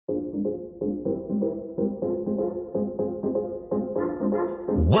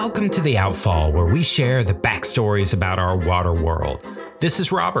Welcome to The Outfall, where we share the backstories about our water world. This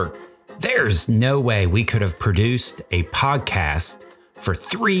is Robert. There's no way we could have produced a podcast for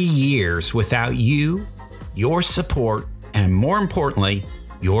 3 years without you, your support, and more importantly,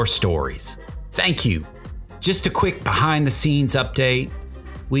 your stories. Thank you. Just a quick behind-the-scenes update.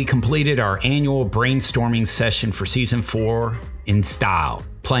 We completed our annual brainstorming session for Season 4 in style,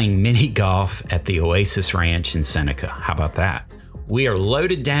 playing mini golf at the Oasis Ranch in Seneca. How about that? We are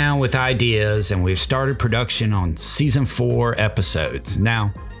loaded down with ideas and we've started production on Season 4 episodes.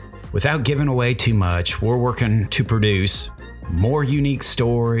 Now, without giving away too much, we're working to produce more unique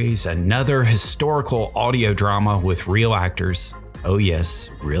stories, another historical audio drama with real actors. Oh yes,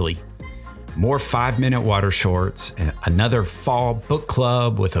 really. More 5-minute water shorts, and another fall book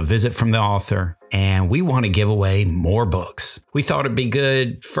club with a visit from the author, and we want to give away more books. We thought it'd be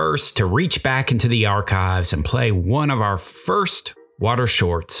good first to reach back into the archives and play one of our first water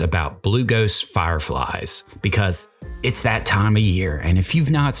shorts about blue ghost fireflies, because it's that time of year, and if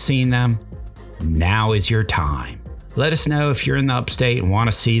you've not seen them, now is your time. Let us know if you're in the upstate and want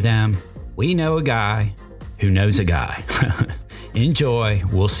to see them. We know a guy who knows a guy. Enjoy.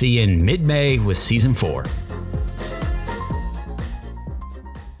 We'll see you in mid-May with Season 4.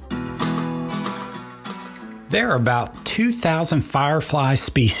 There are about 2,000 firefly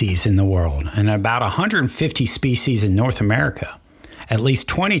species in the world and about 150 species in North America. At least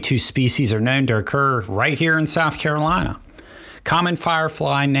 22 species are known to occur right here in South Carolina. Common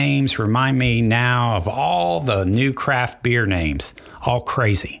firefly names remind me now of all the new craft beer names, all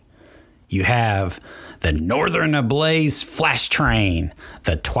crazy. You have the Northern Ablaze Flash Train,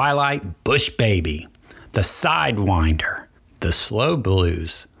 the Twilight Bush Baby, the Sidewinder, the Slow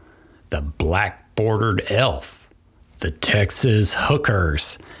Blues, the Black Bordered Elf, the Texas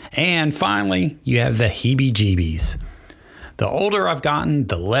Hookers, and finally, you have the Heebie-Jeebies. The older I've gotten,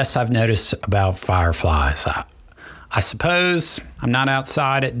 the less I've noticed about fireflies. I suppose I'm not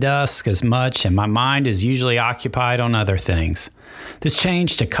outside at dusk as much, and my mind is usually occupied on other things. This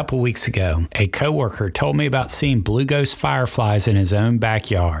changed a couple weeks ago. A coworker told me about seeing blue ghost fireflies in his own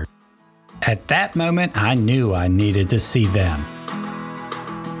backyard. At that moment, I knew I needed to see them.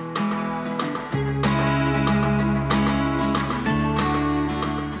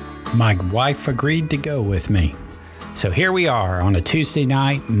 My wife agreed to go with me. So here we are on a Tuesday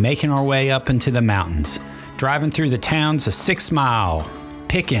night, making our way up into the mountains, driving through the towns of 6 Mile,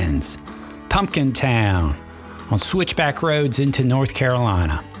 Pickens, Pumpkin Town, on switchback roads into North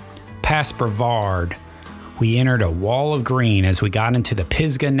Carolina. Past Brevard, we entered a wall of green as we got into the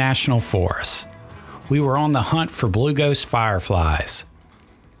Pisgah National Forest. We were on the hunt for blue ghost fireflies.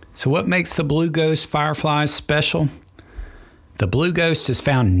 So what makes the blue ghost fireflies special? The blue ghost is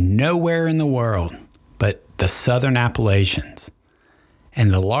found nowhere in the world but the Southern Appalachians.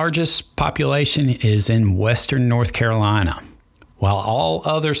 And the largest population is in western North Carolina. While all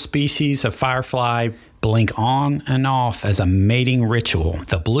other species of firefly blink on and off as a mating ritual,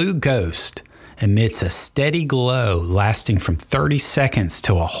 the blue ghost emits a steady glow lasting from 30 seconds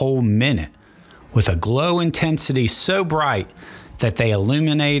to a whole minute, with a glow intensity so bright that they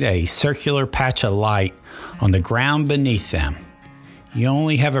illuminate a circular patch of light on the ground beneath them. You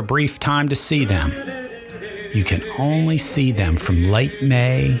only have a brief time to see them. You can only see them from late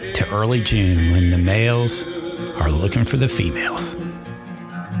May to early June when the males are looking for the females.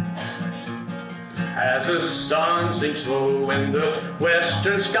 As the sun sinks low in the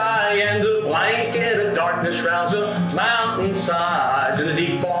western sky and the blanket of darkness shrouds the mountainsides and the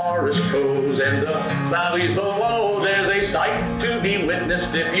deep forest coves and the valleys below, there's a sight to be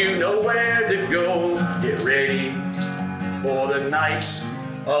witnessed if you know where to go. Get ready for the nights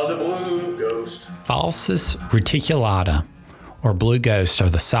of the blue ghost. Phalcis reticulata, or blue ghosts, are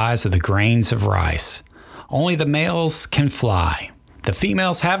the size of the grains of rice. Only the males can fly. The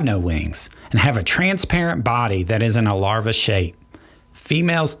females have no wings and have a transparent body that is in a larva shape.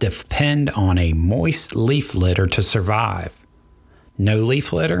 Females depend on a moist leaf litter to survive. No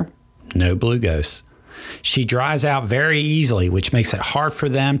leaf litter, no blue ghosts. She dries out very easily, which makes it hard for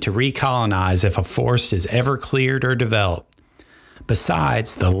them to recolonize if a forest is ever cleared or developed.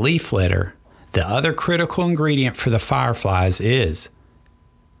 Besides the leaf litter, the other critical ingredient for the fireflies is,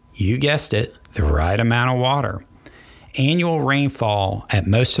 you guessed it, the right amount of water. Annual rainfall at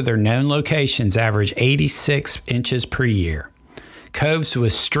most of their known locations average 86 inches per year. Coves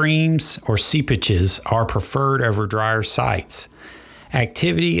with streams or seepages are preferred over drier sites.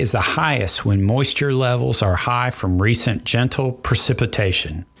 Activity is the highest when moisture levels are high from recent gentle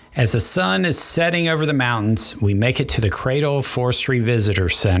precipitation. As the sun is setting over the mountains, we make it to the Cradle of Forestry Visitor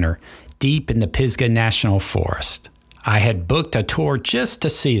Center, deep in the Pisgah National Forest. I had booked a tour just to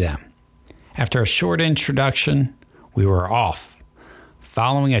see them. After a short introduction, we were off,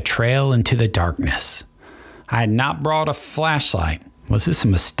 following a trail into the darkness. I had not brought a flashlight. Was this a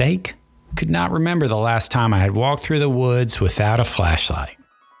mistake? Could not remember the last time I had walked through the woods without a flashlight.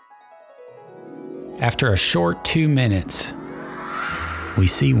 After a short 2 minutes, we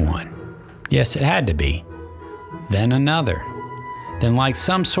see one. Yes, it had to be. Then another. Then, like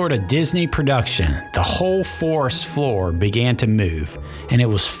some sort of Disney production, the whole forest floor began to move, and it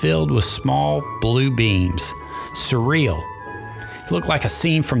was filled with small blue beams. Surreal. It looked like a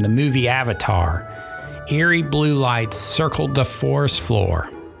scene from the movie Avatar. Eerie blue lights circled the forest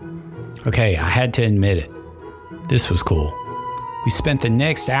floor. Okay, I had to admit it. This was cool. We spent the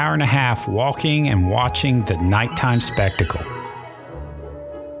next hour and a half walking and watching the nighttime spectacle.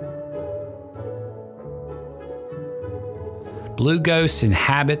 Blue ghosts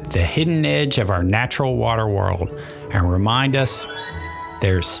inhabit the hidden edge of our natural water world and remind us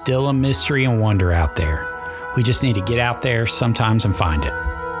there's still a mystery and wonder out there. We just need to get out there sometimes and find it.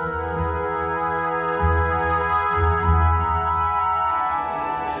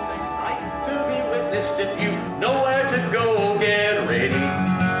 To be witnessed if you know where to go, get ready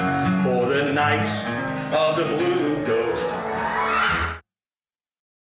for the night's